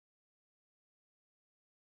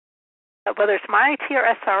Whether it's my IT or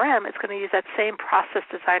SRM, it's going to use that same process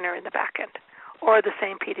designer in the back end or the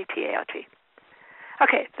same PDT AOT.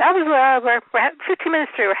 Okay, that was we're 15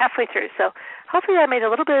 minutes through. We're halfway through. So hopefully that made a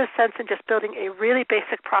little bit of sense in just building a really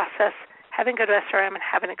basic process, having go to SRM and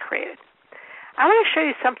having it created. I want to show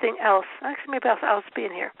you something else. Actually, maybe I'll be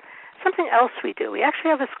in here. Something else we do. We actually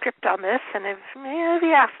have a script on this, and if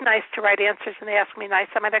you ask nice to write answers and they ask me nice,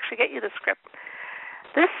 I might actually get you the script.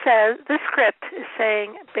 This script is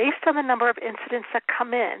saying, based on the number of incidents that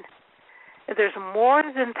come in, if there's more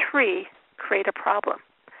than 3, create a problem.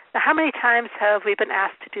 Now, how many times have we been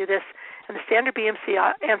asked to do this? And the standard BMC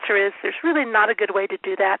answer is there's really not a good way to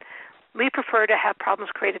do that. We prefer to have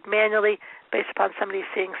problems created manually based upon somebody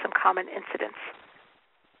seeing some common incidents.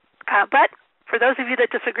 But for those of you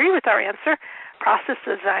that disagree with our answer, Process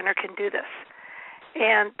Designer can do this.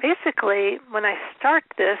 And basically, when I start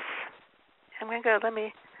this, I'm going to go,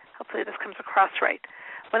 hopefully this comes across right.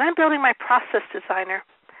 When I'm building my Process Designer,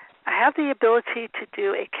 I have the ability to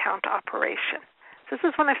do a count operation. So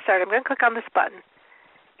this is when I start. I'm going to click on this button.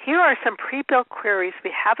 Here are some pre-built queries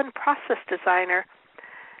we have in Process Designer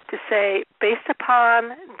to say, based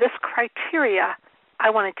upon this criteria, I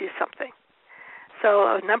want to do something. So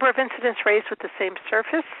a number of incidents raised with the same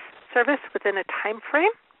service within a time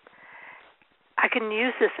frame, I can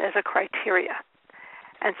use this as a criteria.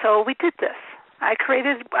 And so we did this. I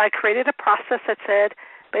created a process that said,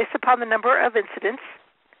 based upon the number of incidents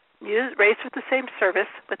raised with the same service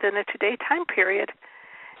within a 2-day time period,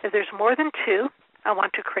 if there's more than 2, I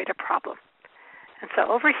want to create a problem. And so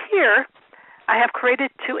over here, I have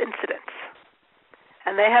created 2 incidents,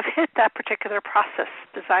 and they have hit that particular Process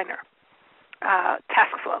Designer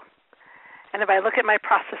task flow. And if I look at my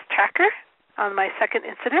process tracker on my second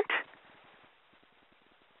incident,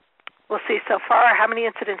 we'll see so far how many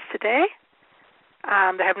incidents today.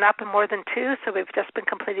 There have not been more than 2, so we've just been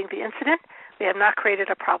completing the incident. We have not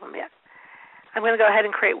created a problem yet. I'm going to go ahead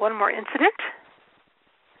and create one more incident.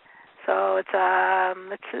 So it's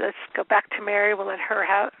let's go back to Mary. We'll let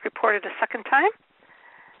her report it a second time.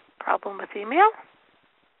 Problem with email.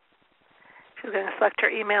 She's going to select her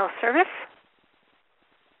email service.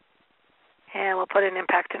 And we'll put in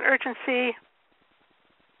impact and urgency.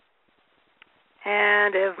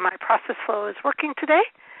 And if my process flow is working today,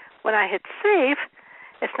 when I hit save,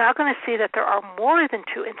 it's now going to see that there are more than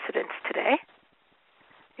 2 incidents today.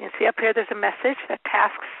 You can see up here there's a message that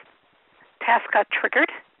task got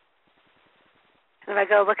triggered. And if I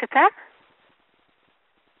go look at that,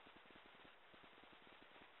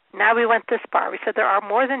 now we went this far. We said there are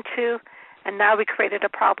more than 2, and now we created a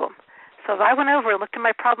problem. So if I went over and looked at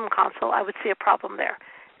my problem console, I would see a problem there.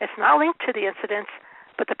 It's not linked to the incidents,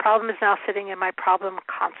 but the problem is now sitting in my problem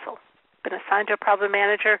console. Been assigned to a problem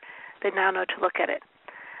manager. They now know to look at it.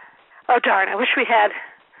 Oh, darn, I wish we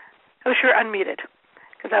were unmuted,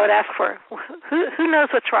 because I would ask for, who knows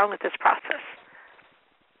what's wrong with this process?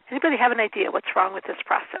 Anybody have an idea what's wrong with this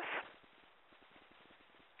process?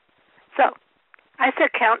 So I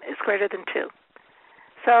said count is greater than 2.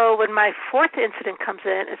 So when my 4th incident comes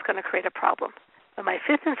in, it's going to create a problem. When my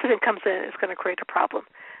 5th incident comes in, it's going to create a problem.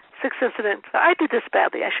 6th incident, so I did this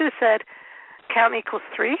badly. I should have said count equals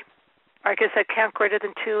 3, or I could have said count greater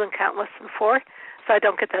than 2 and count less than 4, so I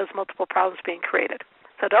don't get those multiple problems being created.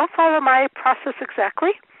 So don't follow my process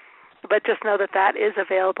exactly, but just know that that is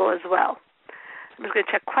available as well. I'm just going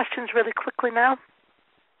to check questions really quickly now.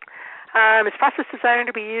 Is Process Designer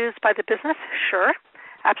to be used by the business? Sure.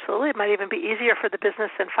 Absolutely. It might even be easier for the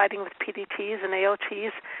business than fighting with PDTs and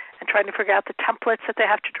AOTs and trying to figure out the templates that they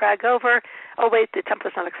have to drag over. Oh, wait, the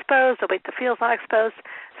template's not exposed. Oh, wait, the field's not exposed.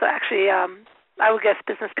 So actually, I would guess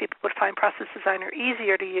business people would find Process Designer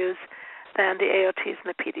easier to use than the AOTs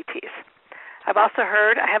and the PDTs. I've also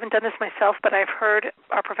heard, I haven't done this myself, but I've heard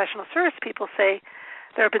our professional service people say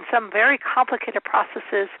there have been some very complicated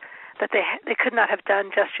processes that they could not have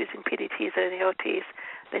done just using PDTs and AOTs.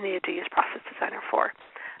 They needed to use Process Designer for.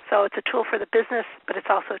 So it's a tool for the business, but it's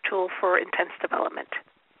also a tool for intense development.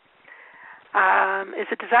 Is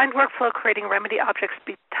a designed workflow creating remedy objects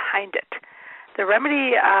behind it? The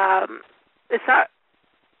remedy, it's not,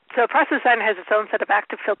 so Process Designer has its own set of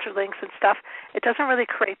active filter links and stuff. It doesn't really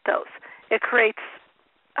create those. It creates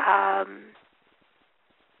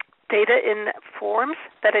data in forms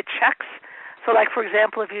that it checks. So like, for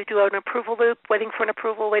example, if you do an approval loop, waiting for an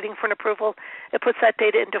approval, it puts that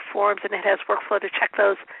data into forms, and it has workflow to check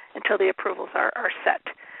those until the approvals are set.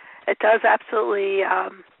 It does absolutely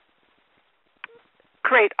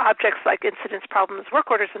create objects like incidents, problems,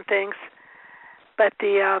 work orders, and things, but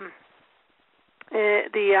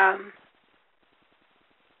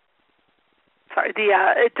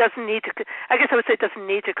it doesn't need to, I guess I would say it doesn't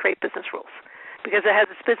need to create business rules because it has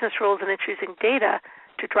its business rules and it's using data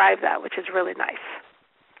to drive that, which is really nice.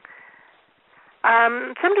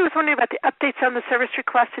 Somebody was wondering about the updates on the service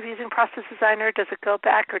request of using Process Designer. Does it go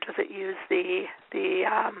back or does it use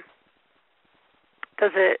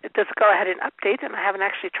does it go ahead and update? And I haven't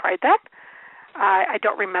actually tried that. I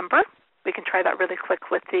don't remember. We can try that really quick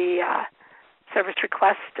with the service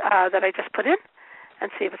request that I just put in and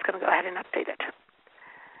see if it's going to go ahead and update it.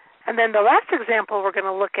 And then the last example we're going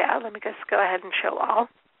to look at, let me just go ahead and show all.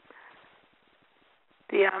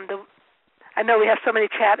 I know we have so many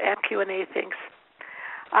chat and Q&A things.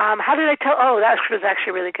 How did I tell? Oh, that was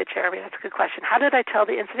actually really good, Jeremy. That's a good question. How did I tell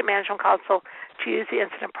the incident management console to use the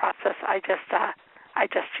incident process I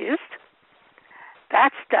just used?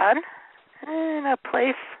 That's done in a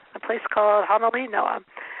place called Honolulu. No,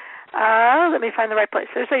 let me find the right place.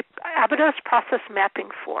 There's a Abydos process mapping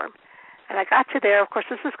form, and I got to there. Of course,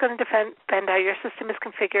 this is going to depend how your system is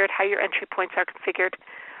configured, how your entry points are configured.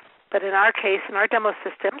 But in our case, in our demo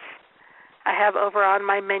systems, I have over on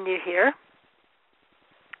my menu here,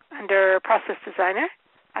 under Process Designer,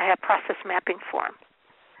 I have Process Mapping Form.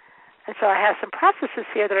 And so I have some processes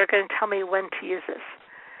here that are going to tell me when to use this.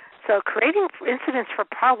 So creating incidents for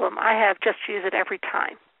problem, I have just use it every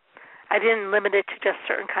time. I didn't limit it to just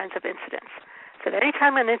certain kinds of incidents. So that any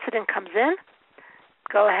time an incident comes in,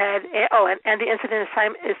 go ahead, and the incident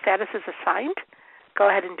status is assigned, go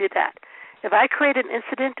ahead and do that. If I create an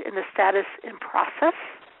incident in the status in process,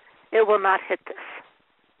 it will not hit this.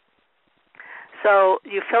 So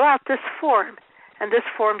you fill out this form, and this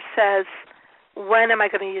form says, when am I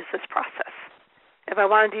going to use this process? If I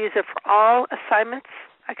wanted to use it for all assignments,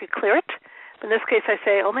 I could clear it. But in this case, I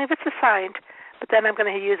say only if it's assigned, but then I'm going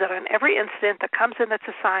to use it on every incident that comes in that's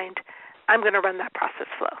assigned. I'm going to run that process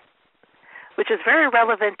flow, which is very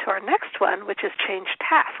relevant to our next one, which is change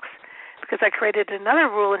tasks, because I created another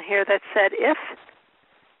rule in here that said if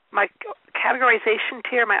my categorization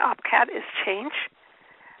tier, my opcat, is change,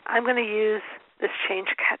 I'm going to use this change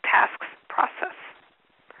tasks process.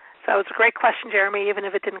 So it's a great question, Jeremy, even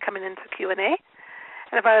if it didn't come in the Q&A.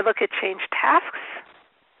 And if I look at change tasks,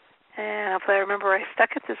 and hopefully I remember where I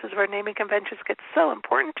stuck it. This is where naming conventions get so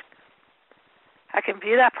important. I can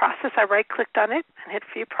view that process. I right-clicked on it and hit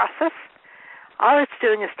View Process. All it's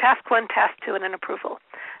doing is task 1, task 2, and an approval.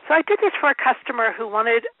 So I did this for a customer who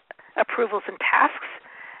wanted approvals and tasks.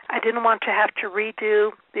 I didn't want to have to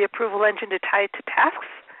redo the approval engine to tie it to tasks.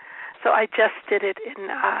 So I just did it in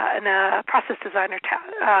a Process Designer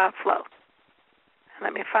flow. And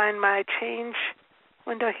let me find my change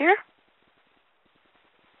window here.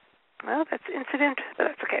 Well, that's incident, but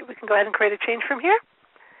that's okay. We can go ahead and create a change from here.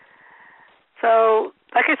 So,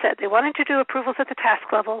 like I said, they wanted to do approvals at the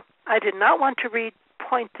task level. I did not want to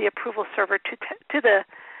point the approval server to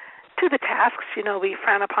the tasks. You know, we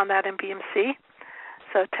frown upon that in BMC.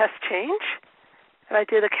 So test change. If I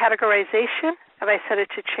do the categorization, if I set it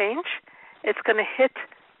to change, it's going to hit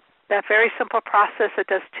that very simple process that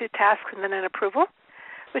does 2 tasks and then an approval,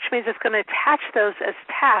 which means it's going to attach those as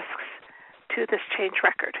tasks to this change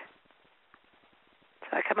record.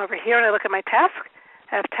 So I come over here and I look at my task.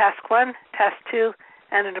 I have task 1, task 2,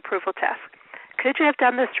 and an approval task. Could you have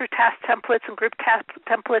done this through task templates and group task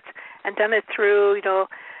templates and done it through,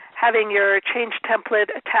 having your change template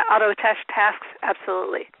auto-attach tasks?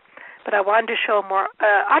 Absolutely. But I wanted to show a more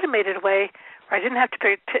automated way where I didn't have to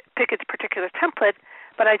pick its particular template,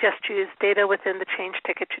 but I just used data within the change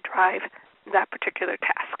ticket to drive that particular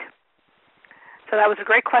task. So that was a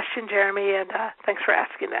great question, Jeremy, and thanks for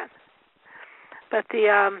asking that. But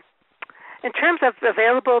in terms of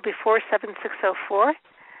available before 7604,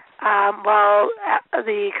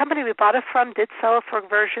 the company we bought it from did sell it for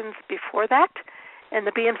versions before that. In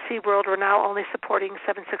the BMC world, we're now only supporting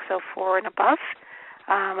 7604 and above.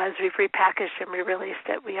 As we've repackaged and re-released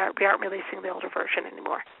it, we aren't releasing the older version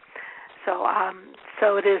anymore.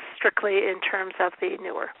 So it is strictly in terms of the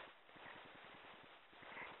newer.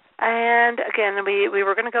 And again, we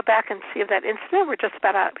were going to go back and see if that incident, we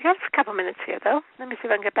have a couple minutes here though. Let me see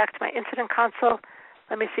if I can get back to my incident console.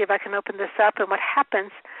 Let me see if I can open this up and what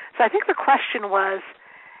happens. So I think the question was,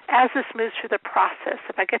 as this moves through the process,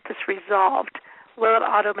 if I get this resolved, will it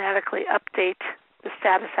automatically update the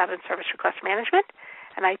status out in Service Request Management?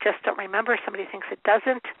 And I just don't remember. Somebody thinks it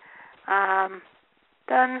doesn't.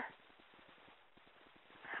 Done.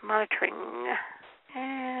 Monitoring.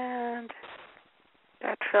 And do I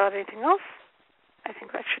have to fill out anything else? I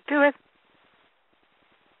think that should do it.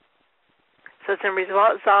 So it's in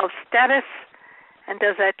resolve status. And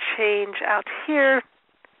does that change out here?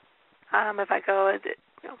 If I go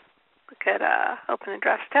look at open and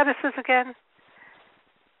draft statuses again,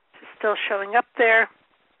 still showing up there.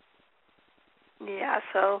 Yeah,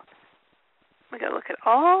 so I'm going to look at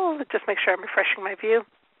all, just make sure I'm refreshing my view.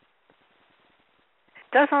 It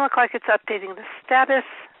doesn't look like it's updating the status,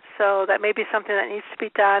 so that may be something that needs to be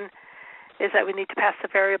done, is that we need to pass the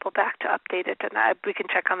variable back to update it, and we can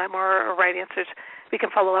check on that more, or write answers. We can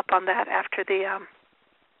follow up on that after the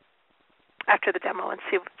demo and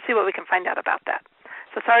see what we can find out about that.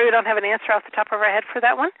 So sorry we don't have an answer off the top of our head for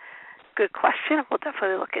that one. Good question. We'll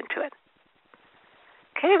definitely look into it.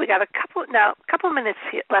 Okay, we got a couple minutes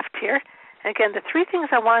left here. And again, the three things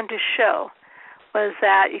I wanted to show was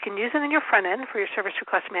that you can use it in your front end for your service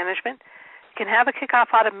request management. You can have it kick off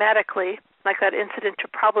automatically, like that incident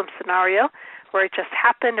to problem scenario where it just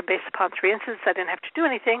happened, and based upon 3 incidents, I didn't have to do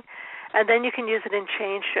anything. And then you can use it in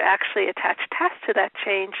change to actually attach tasks to that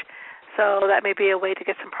change. So that may be a way to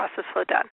get some process flow done.